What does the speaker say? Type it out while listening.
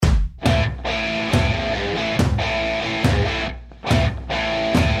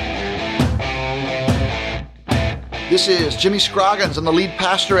This is Jimmy Scroggins. I'm the lead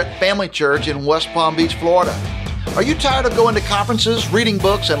pastor at Family Church in West Palm Beach, Florida. Are you tired of going to conferences, reading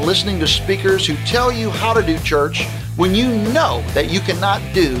books, and listening to speakers who tell you how to do church when you know that you cannot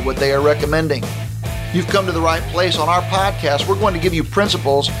do what they are recommending? You've come to the right place. On our podcast, we're going to give you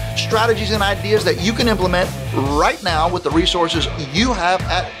principles, strategies, and ideas that you can implement right now with the resources you have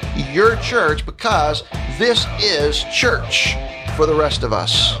at your church, because this is church for the rest of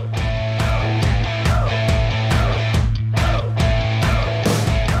us.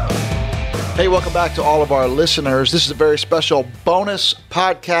 Hey, welcome back to all of our listeners. This is a very special bonus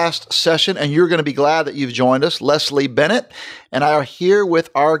podcast session, and you're going to be glad that you've joined us. Leslie Bennett and I are here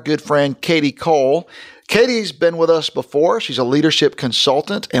with our good friend, Katie Cole. Katie's been with us before. She's a leadership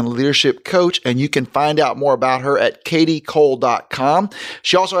consultant and leadership coach, and you can find out more about her at katiecole.com.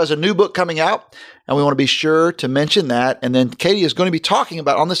 She also has a new book coming out, and we want to be sure to mention that. And then Katie is going to be talking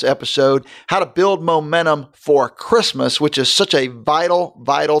about on this episode how to build momentum for Christmas, which is such a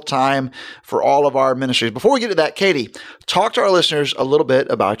vital time for all of our ministries. Before we get to that, Katie, talk to our listeners a little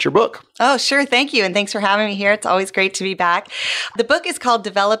bit about your book. Oh, sure. Thank you. And thanks for having me here. It's always great to be back. The book is called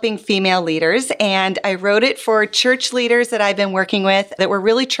Developing Female Leaders, and I wrote it for church leaders that I've been working with that were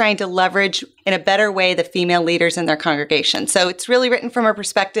really trying to leverage in a better way the female leaders in their congregation. So it's really written from a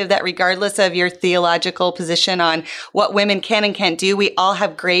perspective that regardless of your theological position on what women can and can't do, we all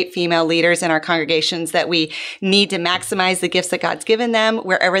have great female leaders in our congregations that we need to maximize the gifts that God's given them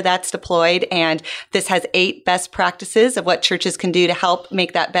wherever that's deployed. And this has 8 best practices of what churches can do to help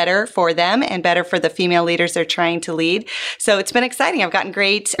make that better for them and better for the female leaders they're trying to lead. So it's been exciting. I've gotten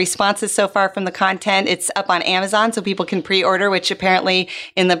great responses so far from the content. It's up on Amazon so people can pre-order, which apparently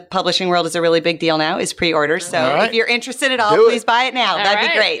in the publishing world is a really big deal now, is pre-order. So if you're interested at all, please buy it now. That'd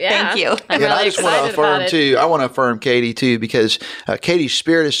be great. Yeah. Thank you. I'm really I just want to excited affirm about it. too. I want to affirm Katie too, because Katie's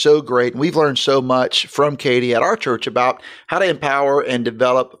spirit is so great, and we've learned so much from Katie at our church about how to empower and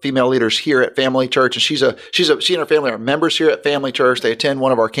develop female leaders here at Family Church. And she and her family are members here at Family Church. They attend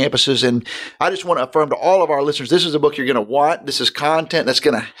one of our campuses, and I just want to affirm to all of our listeners, this is a book you're going to want. This is content that's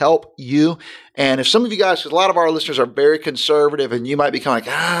going to help you. And if some of you guys, because a lot of our listeners are very conservative, and you might be kind of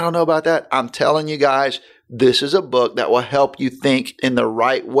like, I don't know about that. I'm telling you guys, this is a book that will help you think in the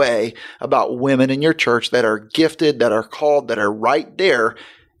right way about women in your church that are gifted, that are called, that are right there,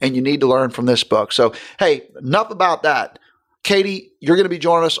 and you need to learn from this book. So, hey, enough about that. Katie, you're going to be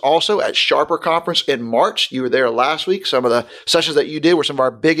joining us also at Sharper Conference in March. You were there last week. Some of the sessions that you did were some of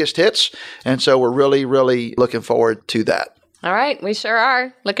our biggest hits, and so we're really looking forward to that. All right, we sure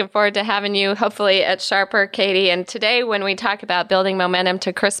are. Looking forward to having you, hopefully, at Sharper, Katie. And today, when we talk about building momentum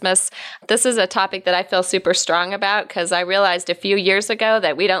to Christmas, this is a topic that I feel super strong about, because I realized a few years ago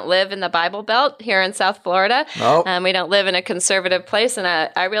that we don't live in the Bible Belt here in South Florida. Nope. We don't live in a conservative place. And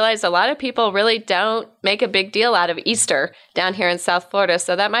I realized a lot of people really don't make a big deal out of Easter down here in South Florida.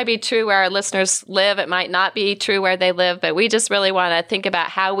 So that might be true where our listeners live. It might not be true where they live. But we just really want to think about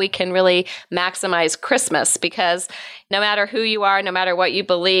how we can really maximize Christmas, because no matter who you are, no matter what you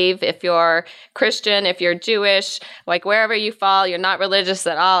believe, if you're Christian, if you're Jewish, like wherever you fall, you're not religious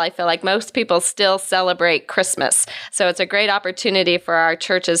at all, I feel like most people still celebrate Christmas. So it's a great opportunity for our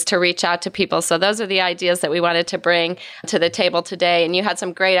churches to reach out to people. So those are the ideas that we wanted to bring to the table today. And you had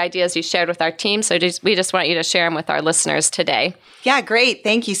some great ideas you shared with our team. So we just want you to share them with our listeners today. Yeah, great.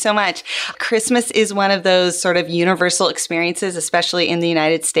 Thank you so much. Christmas is one of those sort of universal experiences, especially in the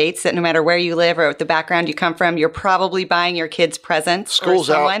United States, that no matter where you live or what the background you come from, you're probably buying your kids presents. School's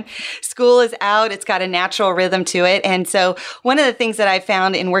for someone. out. School is out. It's got a natural rhythm to it. And so one of the things that I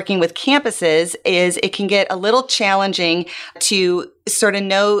found in working with campuses is it can get a little challenging to sort of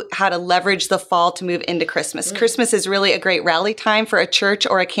know how to leverage the fall to move into Christmas. Mm-hmm. Christmas is really a great rally time for a church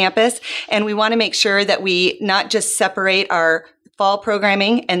or a campus. And we want to make sure that we not just separate our fall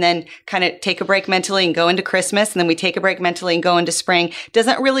programming and then kind of take a break mentally and go into Christmas, and then we take a break mentally and go into spring.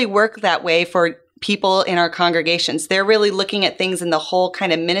 Doesn't really work that way for people in our congregations. They're really looking at things in the whole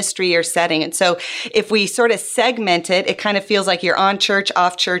kind of ministry or setting. And so if we sort of segment it, it kind of feels like you're on church,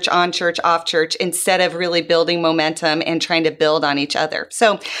 off church, on church, off church, instead of really building momentum and trying to build on each other.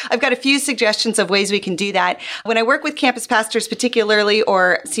 So I've got a few suggestions of ways we can do that. When I work with campus pastors particularly,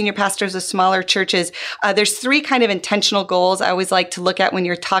 or senior pastors of smaller churches, there's 3 kind of intentional goals I always like to look at when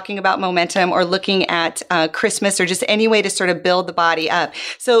you're talking about momentum or looking at Christmas, or just any way to sort of build the body up.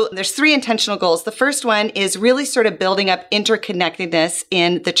 So there's 3 intentional goals. The The first one is really sort of building up interconnectedness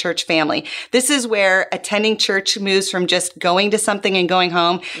in the church family. This is where attending church moves from just going to something and going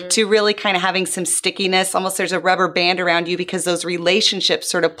home to really kind of having some stickiness. Almost there's a rubber band around you because those relationships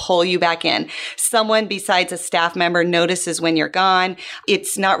sort of pull you back in. Someone besides a staff member notices when you're gone.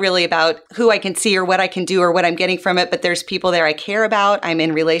 It's not really about who I can see or what I can do or what I'm getting from it, but there's people there I care about. I'm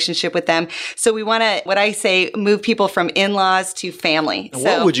in relationship with them. So we want to, what I say, move people from in-laws to family.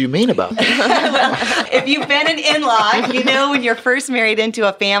 What would you mean about that? Well, if you've been an in-law, you know when you're first married into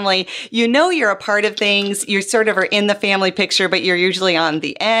a family, you know you're a part of things. You sort of are in the family picture, but you're usually on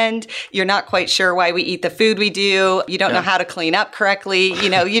the end. You're not quite sure why we eat the food we do. You don't know how to clean up correctly. You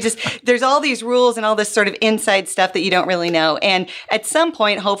know, there's all these rules and all this sort of inside stuff that you don't really know. And at some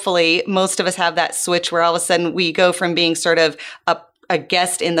point, hopefully, most of us have that switch where all of a sudden we go from being sort of a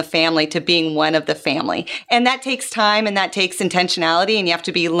guest in the family to being one of the family. And that takes time and that takes intentionality, and you have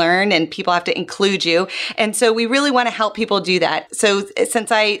to be learned and people have to include you. And so we really want to help people do that. So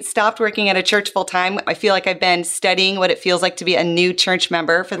since I stopped working at a church full time, I feel like I've been studying what it feels like to be a new church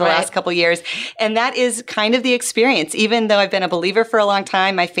member for the last couple of years. And that is kind of the experience. Even though I've been a believer for a long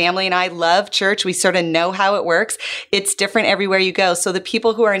time, my family and I love church. We sort of know how it works. It's different everywhere you go. So the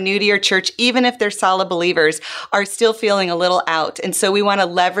people who are new to your church, even if they're solid believers, are still feeling a little out. And so we want to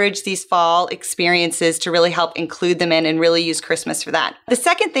leverage these fall experiences to really help include them in and really use Christmas for that. The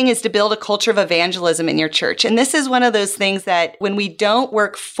second thing is to build a culture of evangelism in your church. And this is one of those things that when we don't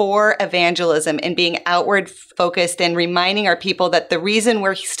work for evangelism and being outward focused and reminding our people that the reason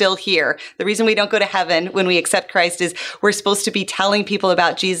we're still here, the reason we don't go to heaven when we accept Christ is we're supposed to be telling people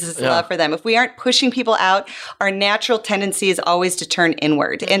about Jesus' love for them. If we aren't pushing people out, our natural tendency is always to turn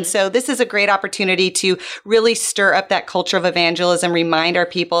inward. And so this is a great opportunity to really stir up that culture of evangelism, remind our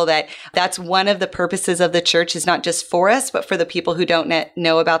people that that's one of the purposes of the church is not just for us, but for the people who don't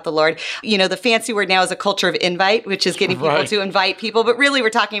know about the Lord. You know, the fancy word now is a culture of invite, which is getting people to invite people, but really we're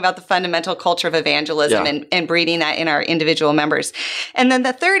talking about the fundamental culture of evangelism and breeding that in our individual members. And then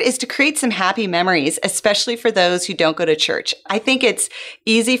the third is to create some happy memories, especially for those who don't go to church. I think it's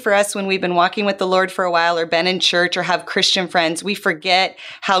easy for us when we've been walking with the Lord for a while or been in church or have Christian friends, we forget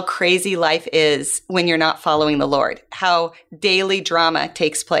how crazy life is when you're not following the Lord, how daily drama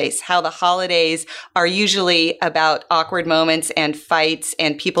takes place, how the holidays are usually about awkward moments and fights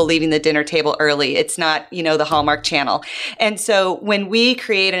and people leaving the dinner table early. It's not, you know, the Hallmark Channel. And so when we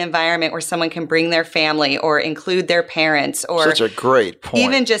create an environment where someone can bring their family or include their parents or such a great point.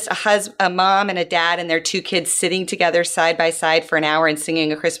 Even just a mom and a dad and their two kids sitting together side by side for an hour and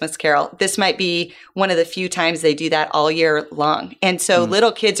singing a Christmas carol. This might be one of the few times they do that all year long. And so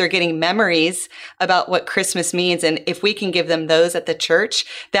little kids are getting memories about what Christmas means. And if we can give them those at the church,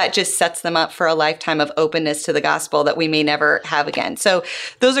 that just sets them up for a lifetime of openness to the gospel that we may never have again. So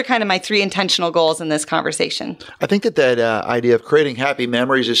those are kind of my three intentional goals in this conversation. I think that idea of creating happy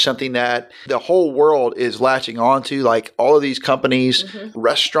memories is something that the whole world is latching on to. Like all of these companies,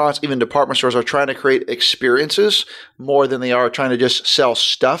 restaurants, even department stores are trying to create experiences more than they are trying to just sell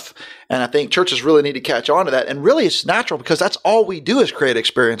stuff. And I think churches really need to catch on to that. And really it's natural because that's all we do is create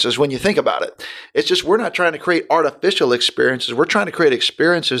experiences when you think about it. It's just we're not trying to create artificial experiences. We're trying to create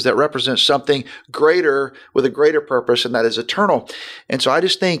experiences that represent something greater with a greater purpose, and that is eternal. And so I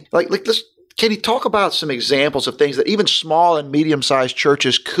just think, let's Katie, talk about some examples of things that even small and medium-sized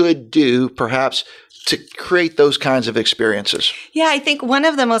churches could do, perhaps, to create those kinds of experiences. Yeah, I think one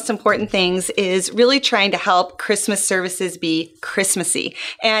of the most important things is really trying to help Christmas services be Christmassy.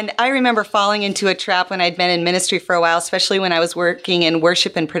 And I remember falling into a trap when I'd been in ministry for a while, especially when I was working in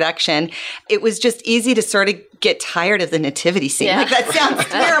worship and production. It was just easy to sort of get tired of the nativity scene. Yeah. Like that sounds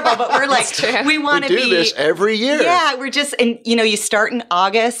terrible, but we're like, we want to be. We do this every year. Yeah, we're just, and you know, you start in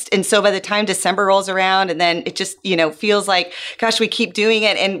August. And so by the time December rolls around and then it just, you know, feels like, gosh, we keep doing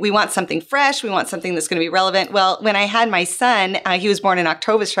it and we want something fresh. We want something that's going to be relevant. Well, when I had my son, he was born in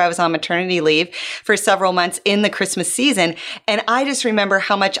October, so I was on maternity leave for several months in the Christmas season. And I just remember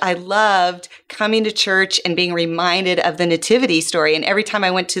how much I loved coming to church and being reminded of the nativity story. And every time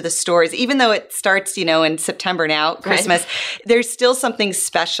I went to the stores, even though it starts, you know, in September now, Christmas, there's still something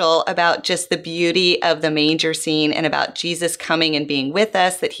special about just the beauty of the manger scene and about Jesus coming and being with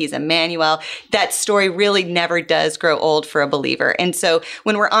us, that he's Emmanuel. That story really never does grow old for a believer. And so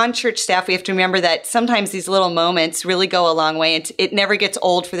when we're on church staff, we have to remember that sometimes these little moments really go a long way, and it never gets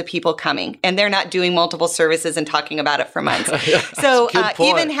old for the people coming. And they're not doing multiple services and talking about it for months. So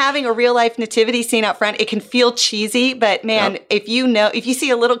even having a real life nativity scene out front, it can feel cheesy, but man, if you see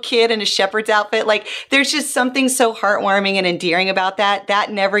a little kid in a shepherd's outfit, like there's just something so heartwarming and endearing about that.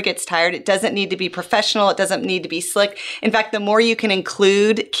 That never gets tired. It doesn't need to be professional. It doesn't need to be slick. In fact, the more you can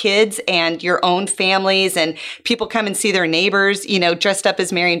include kids and and your own families, and people come and see their neighbors, dressed up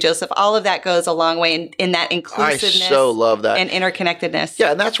as Mary and Joseph. All of that goes a long way in that inclusiveness. I so love that. And interconnectedness.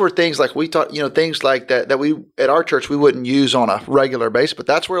 Yeah, and that's where things like we taught, things like that we at our church we wouldn't use on a regular basis. But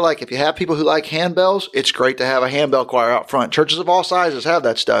that's where, like, if you have people who like handbells, it's great to have a handbell choir out front. Churches of all sizes have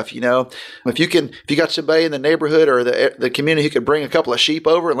that stuff. If you got somebody in the neighborhood or the community who could bring a couple of sheep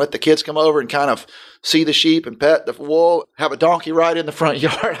over and let the kids come over and kind of see the sheep and pet the wool, have a donkey ride in the front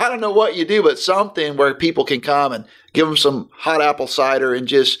yard. I don't know what you do, but something where people can come and give them some hot apple cider and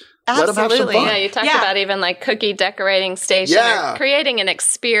just let them have some fun. Yeah, you talked about even like cookie decorating station or creating an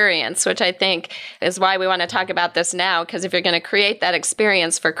experience, which I think is why we want to talk about this now, because if you're going to create that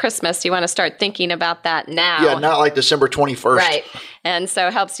experience for Christmas, you want to start thinking about that now. Yeah, not like December 21st. Right. And so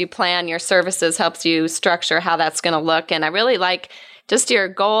it helps you plan your services, helps you structure how that's going to look. And I really like just your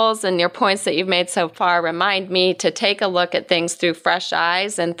goals and your points that you've made so far remind me to take a look at things through fresh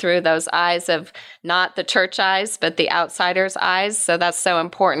eyes and through those eyes of not the church eyes, but the outsider's eyes. So that's so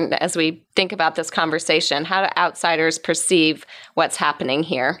important as we think about this conversation. How do outsiders perceive what's happening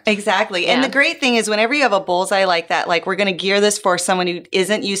here? Exactly. And the great thing is whenever you have a bullseye like that, like we're going to gear this for someone who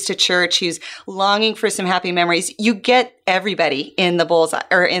isn't used to church, who's longing for some happy memories, you get everybody in the bullseye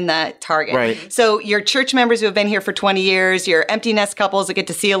or in the target. Right. So your church members who have been here for 20 years, your empty nest couples that get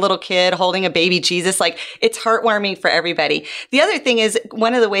to see a little kid holding a baby Jesus, like it's heartwarming for everybody. The other thing is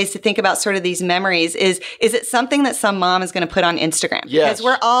one of the ways to think about sort of these memories is it something that some mom is going to put on Instagram? Yes. Because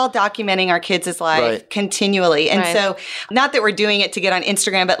we're all documenting our kids' life continually. And so not that we're doing it to get on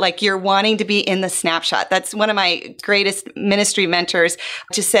Instagram, but like you're wanting to be in the snapshot. That's one of my greatest ministry mentors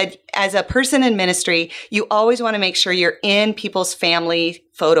just said, as a person in ministry, you always want to make sure you're in people's family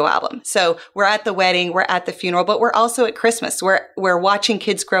photo album. So we're at the wedding, we're at the funeral, but we're also at Christmas. We're watching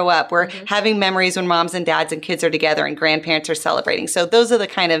kids grow up. We're having memories when moms and dads and kids are together and grandparents are celebrating. So those are the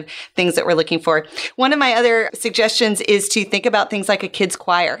kind of things that we're looking for. One of my other suggestions is to think about things like a kids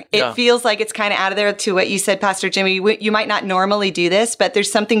choir. It feels like it's kind of out of there to what you said, Pastor Jimmy. You might not normally do this, but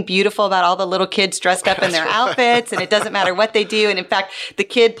there's something beautiful about all the little kids dressed up in their outfits, and it doesn't matter what they do. And in fact, the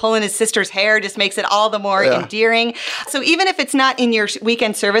kid pulling his sister's hair just makes it all the more endearing. So even if it's not in your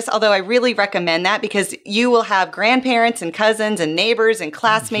weekend service, although I really recommend that because you will have grandparents and cousins and neighbors and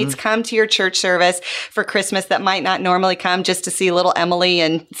classmates come to your church service for Christmas that might not normally come just to see little Emily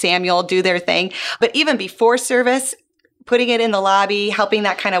and Samuel do their thing. But even before service, putting it in the lobby, helping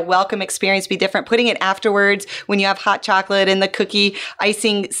that kind of welcome experience be different, putting it afterwards when you have hot chocolate in the cookie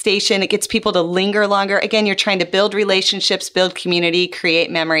icing station, it gets people to linger longer. Again, you're trying to build relationships, build community,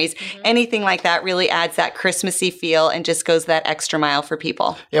 create memories. Anything like that really adds that Christmassy feel and just goes that extra mile for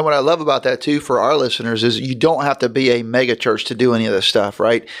people. And what I love about that too for our listeners is you don't have to be a mega church to do any of this stuff,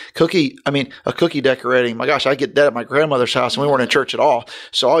 right? A cookie decorating, my gosh, I get that at my grandmother's house and we weren't in church at all.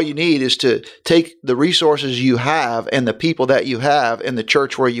 So all you need is to take the resources you have and the people that you have in the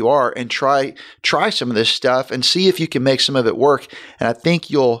church where you are and try some of this stuff and see if you can make some of it work. And I think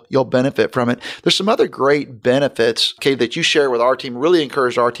you'll benefit from it. There's some other great benefits, Katie, that you share with our team, really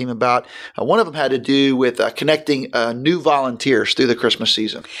encouraged our team about. One of them had to do with connecting new volunteers through the Christmas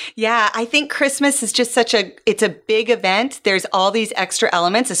season. Yeah, I think Christmas is just it's a big event. There's all these extra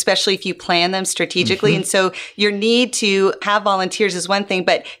elements, especially if you plan them strategically. And so your need to have volunteers is one thing,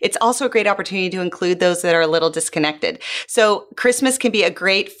 but it's also a great opportunity to include those that are a little disconnected. So Christmas can be a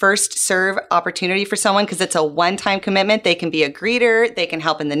great first serve opportunity for someone because it's a one-time commitment. They can be a greeter. They can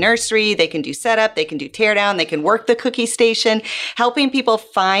help in the nursery. They can do setup. They can do tear down. They can work the cookie station. Helping people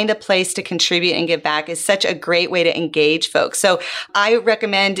find a place to contribute and give back is such a great way to engage folks. So I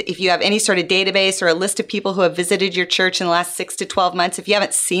recommend if you have any sort of database or a list of people who have visited your church in the last 6 to 12 months, if you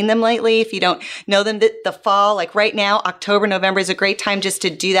haven't seen them lately, if you don't know them, the fall, like right now, October, November is a great time just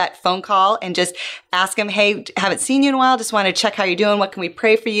to do that phone call and just ask them, hey, haven't seen you in a while. Just want to check how you're doing. What can we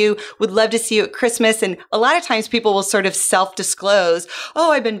pray for you? Would love to see you at Christmas. And a lot of times people will sort of self-disclose,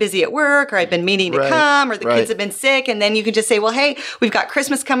 oh, I've been busy at work or I've been meaning to come or the kids have been sick. And then you can just say, well, hey, we've got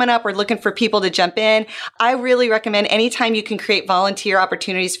Christmas coming up. We're looking for people to jump in. I really recommend anytime you can create volunteer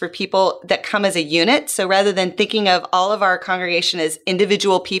opportunities for people that come as a unit. So rather than thinking of all of our congregation as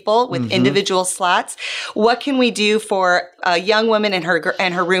individual people with individual slots, what can we do for a young woman and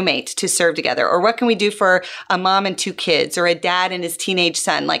her roommate to serve together? Or what can we do for a mom and two kids or a dad and his teenage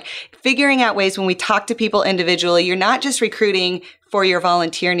son? Like figuring out ways when we talk to people individually, you're not just recruiting for your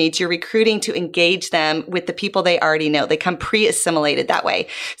volunteer needs, you're recruiting to engage them with the people they already know. They come pre-assimilated that way.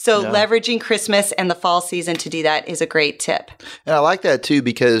 So leveraging Christmas and the fall season to do that is a great tip. And I like that too,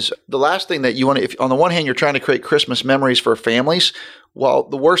 because the last thing that you want to, if on the one hand, you're trying to create Christmas memories for families, well,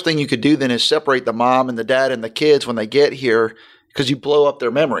 the worst thing you could do then is separate the mom and the dad and the kids when they get here. because you blow up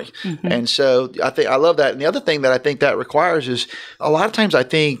their memory. And so I love that. And the other thing that I think that requires is a lot of times I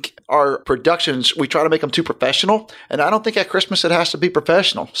think our productions, we try to make them too professional. And I don't think at Christmas it has to be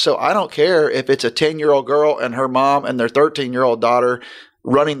professional. So I don't care if it's a 10-year-old girl and her mom and their 13-year-old daughter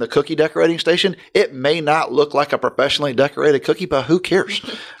running the cookie decorating station. It may not look like a professionally decorated cookie, but who cares?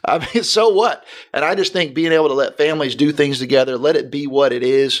 I mean, so what? And I just think being able to let families do things together, let it be what it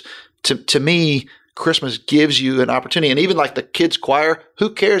is, to me, Christmas gives you an opportunity. And even like the kids choir,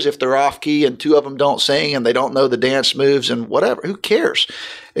 who cares if they're off key and two of them don't sing and they don't know the dance moves and whatever? Who cares?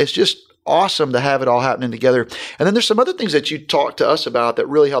 It's just awesome to have it all happening together. And then there's some other things that you talked to us about that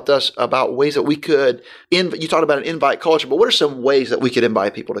really helped us about ways that we could, you talked about an invite culture, but what are some ways that we could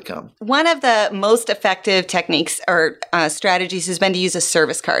invite people to come? One of the most effective techniques or strategies has been to use a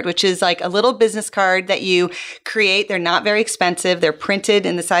service card, which is like a little business card that you create. They're not very expensive. They're printed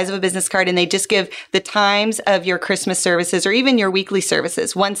in the size of a business card, and they just give the times of your Christmas services or even your weekly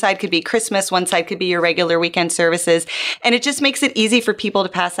services. One side could be Christmas, one side could be your regular weekend services. And it just makes it easy for people to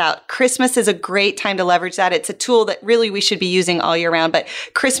pass out. Christmas is a great time to leverage that. It's a tool that really we should be using all year round. But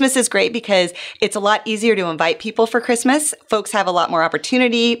Christmas is great because it's a lot easier to invite people for Christmas. Folks have a lot more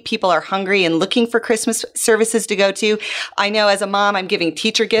opportunity. People are hungry and looking for Christmas services to go to. I know as a mom, I'm giving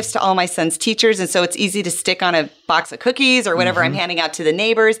teacher gifts to all my son's teachers. And so it's easy to stick on a box of cookies or whatever I'm handing out to the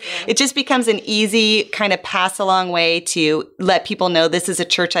neighbors. It just becomes an easy kind of pass along way to let people know this is a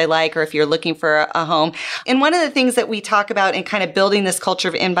church I like, or if you're looking for a home. And one of the things that we talk about in kind of building this culture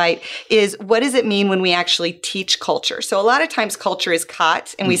of invite is what does it mean when we actually teach culture? So a lot of times culture is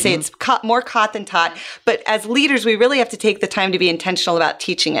caught, and we say it's more caught than taught. But as leaders, we really have to take the time to be intentional about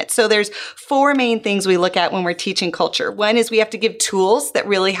teaching it. So there's 4 main things we look at when we're teaching culture. One is we have to give tools that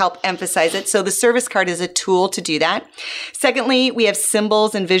really help emphasize it. So the service card is a tool to do that. Secondly, we have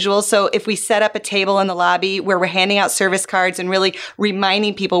symbols and visuals. So if we set up a table in the lobby where we're handing out service cards and really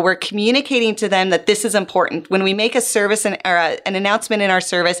reminding people, we're communicating to them that this is important. When we make a service or an announcement in our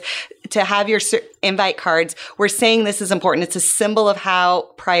service to have your invite cards, we're saying this is important. It's a symbol of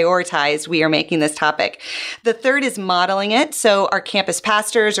how prioritized we are making this topic. The third is modeling it. So our campus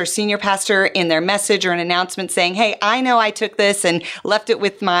pastors or senior pastor in their message or an announcement saying, hey, I know I took this and left it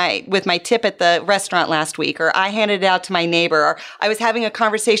with my tip at the restaurant last week, or I handed it out to my neighbor, or I was having a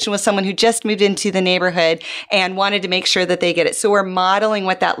conversation with someone who just moved into the neighborhood and wanted to make sure that they get it. So we're modeling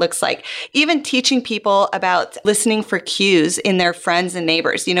what that looks like. Even teaching people about listening for cues in their friends and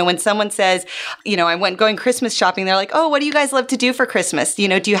neighbors. You know, when someone says, you know, I went going Christmas shopping, they're like, oh, what do you guys love to do for Christmas? You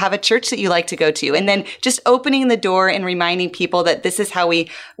know, do you have a church that you like to go to? And then just opening the door and reminding people that this is how we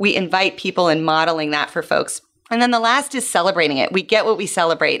invite people and modeling that for folks. And then the last is celebrating it. We get what we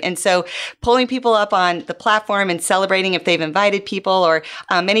celebrate. And so pulling people up on the platform and celebrating if they've invited people, or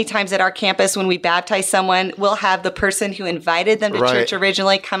many times at our campus when we baptize someone, we'll have the person who invited them to church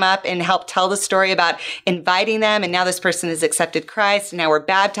originally come up and help tell the story about inviting them. And now this person has accepted Christ. And now we're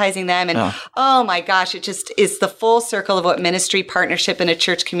baptizing them. And oh my gosh, it just is the full circle of what ministry, partnership, in a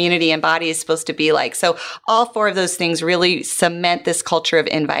church community and body is supposed to be like. So all 4 of those things really cement this culture of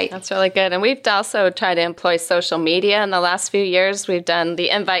invite. That's really good. And we've also tried to employ social media in the last few years. We've done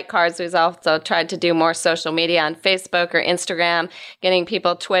the invite cards. We've also tried to do more social media on Facebook or Instagram, getting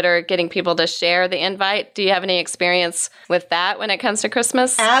people Twitter, getting people to share the invite. Do you have any experience with that when it comes to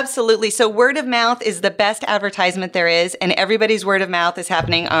Christmas? Absolutely. So word of mouth is the best advertisement there is, and everybody's word of mouth is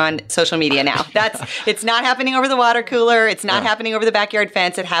happening on social media now. It's not happening over the water cooler. It's not happening over the backyard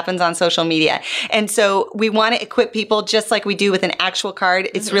fence. It happens on social media. And so we want to equip people just like we do with an actual card.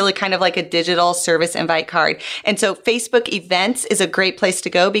 It's really kind of like a digital service invite card. And so Facebook events is a great place to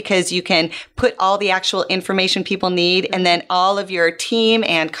go because you can put all the actual information people need, and then all of your team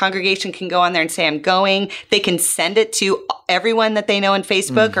and congregation can go on there and say, I'm going. They can send it to everyone that they know in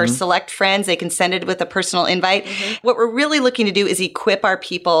Facebook or select friends. They can send it with a personal invite. What we're really looking to do is equip our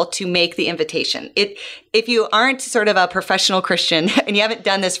people to make the invitation. If you aren't sort of a professional Christian and you haven't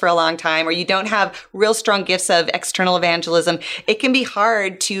done this for a long time, or you don't have real strong gifts of external evangelism, it can be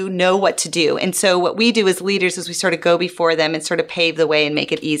hard to know what to do. And so what we do as leaders is we sort of go before them and sort of pave the way and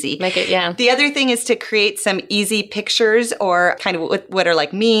make it easy. The other thing is to create some easy pictures or kind of what are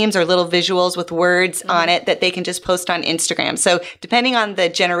like memes or little visuals with words on it that they can just post on Instagram. So depending on the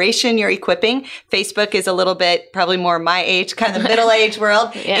generation you're equipping, Facebook is a little bit probably more my age, kind of the middle-aged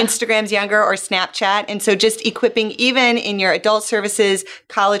world. Instagram's younger, or Snapchat. And so just equipping even in your adult services,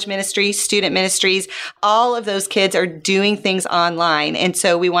 college ministry, student ministries, all of those kids are doing things online. And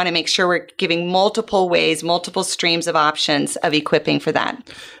so we want to make sure we're giving multiple ways, multiple streams of options of equipping for that.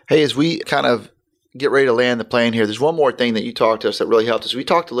 Hey, as we kind of get ready to land the plane here, there's one more thing that you talked to us that really helped us. We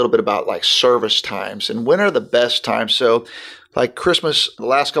talked a little bit about like service times and when are the best times. So like Christmas the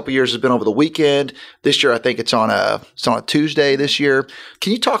last couple of years has been over the weekend. This year, I think it's on a Tuesday this year.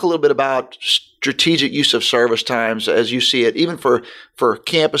 Can you talk a little bit about strategic use of service times as you see it, even for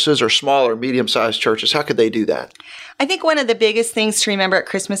campuses or small or medium-sized churches? How could they do that? I think one of the biggest things to remember at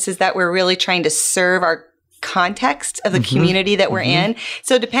Christmas is that we're really trying to serve our context of the community that we're in.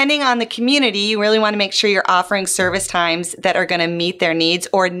 So depending on the community, you really want to make sure you're offering service times that are going to meet their needs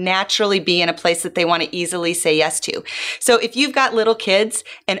or naturally be in a place that they want to easily say yes to. So if you've got little kids,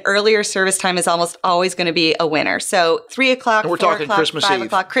 an earlier service time is almost always going to be a winner. So 3 o'clock, and we're 4 talking o'clock, Christmas 5 Eve.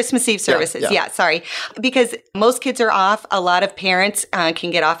 o'clock, Christmas Eve services. Yeah. Sorry. Because most kids are off. A lot of parents can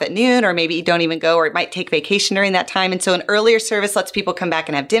get off at noon or maybe don't even go or it might take vacation during that time. And so an earlier service lets people come back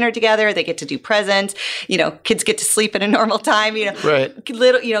and have dinner together. They get to do presents. Kids get to sleep at a normal time. Right.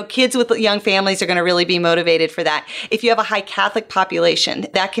 Kids with young families are going to really be motivated for that. If you have a high Catholic population,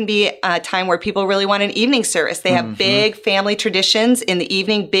 that can be a time where people really want an evening service. They have big family traditions in the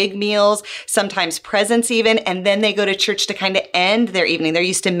evening, big meals, sometimes presents even, and then they go to church to kind of end their evening. They're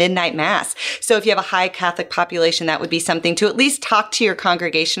used to midnight mass. So if you have a high Catholic population, that would be something to at least talk to your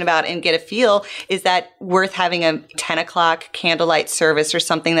congregation about and get a feel. Is that worth having a 10 o'clock candlelight service or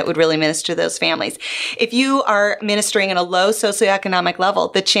something that would really minister to those families? If you are ministering in a low socioeconomic level,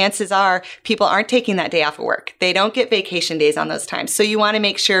 the chances are people aren't taking that day off of work. They don't get vacation days on those times. So you want to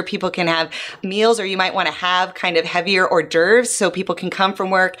make sure people can have meals, or you might want to have kind of heavier hors d'oeuvres so people can come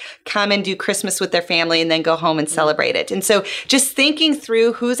from work, come and do Christmas with their family, and then go home and celebrate it. And so just thinking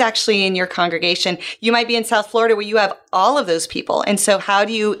through who's actually in your congregation. You might be in South Florida where you have all of those people. And so how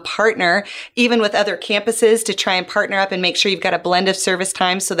do you partner even with other campuses to try and partner up and make sure you've got a blend of service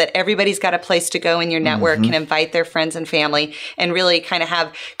times so that everybody's got a place to go in your network and invite their friends and family and really kind of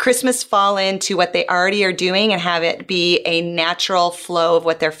have Christmas fall into what they already are doing and have it be a natural flow of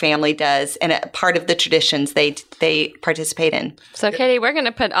what their family does and a part of the traditions they participate in. So Katie, we're going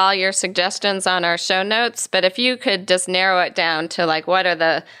to put all your suggestions on our show notes, but if you could just narrow it down to like what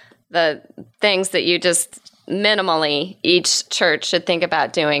are the things that you just minimally each church should think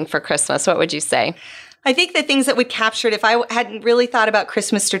about doing for Christmas, what would you say? I think the things that would capture it, if I hadn't really thought about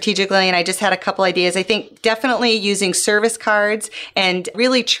Christmas strategically and I just had a couple ideas, I think definitely using service cards and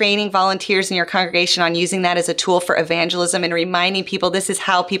really training volunteers in your congregation on using that as a tool for evangelism and reminding people this is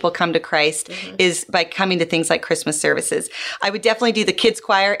how people come to Christ is by coming to things like Christmas services. I would definitely do the kids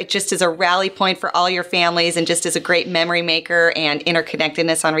choir. It just is a rally point for all your families and just is a great memory maker and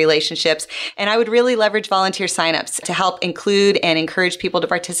interconnectedness on relationships. And I would really leverage volunteer signups to help include and encourage people to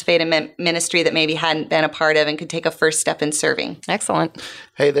participate in ministry that maybe hadn't been a part of and could take a first step in serving. Excellent.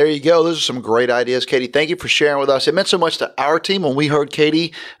 Hey, there you go. Those are some great ideas, Katie. Thank you for sharing with us. It meant so much to our team when we heard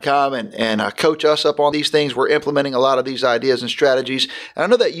Katie come and coach us up on these things. We're implementing a lot of these ideas and strategies. And I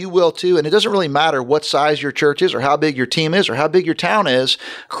know that you will too. And it doesn't really matter what size your church is or how big your team is or how big your town is.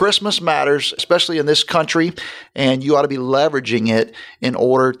 Christmas matters, especially in this country. And you ought to be leveraging it in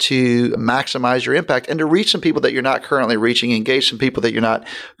order to maximize your impact and to reach some people that you're not currently reaching, engage some people that you're not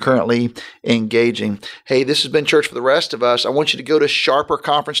currently engaging. Hey, this has been Church for the Rest of Us. I want you to go to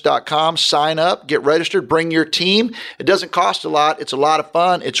sharperconference.com, sign up, get registered, bring your team. It doesn't cost a lot. It's a lot of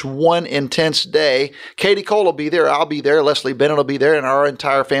fun. It's one intense day. Katie Cole will be there. I'll be there. Leslie Bennett will be there, and our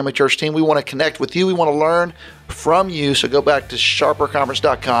entire Family Church team. We want to connect with you. We want to learn from you. So go back to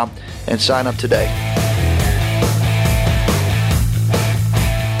sharperconference.com and sign up today.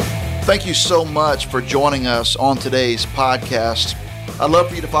 Thank you so much for joining us on today's podcast. I'd love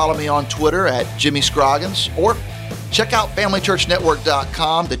for you to follow me on Twitter at Jimmy Scroggins or check out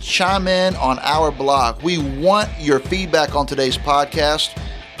FamilyChurchNetwork.com to chime in on our blog. We want your feedback on today's podcast.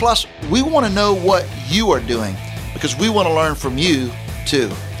 Plus, we want to know what you are doing because we want to learn from you too.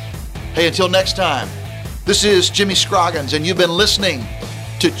 Hey, until next time, this is Jimmy Scroggins and you've been listening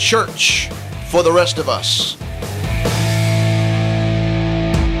to Church for the Rest of Us.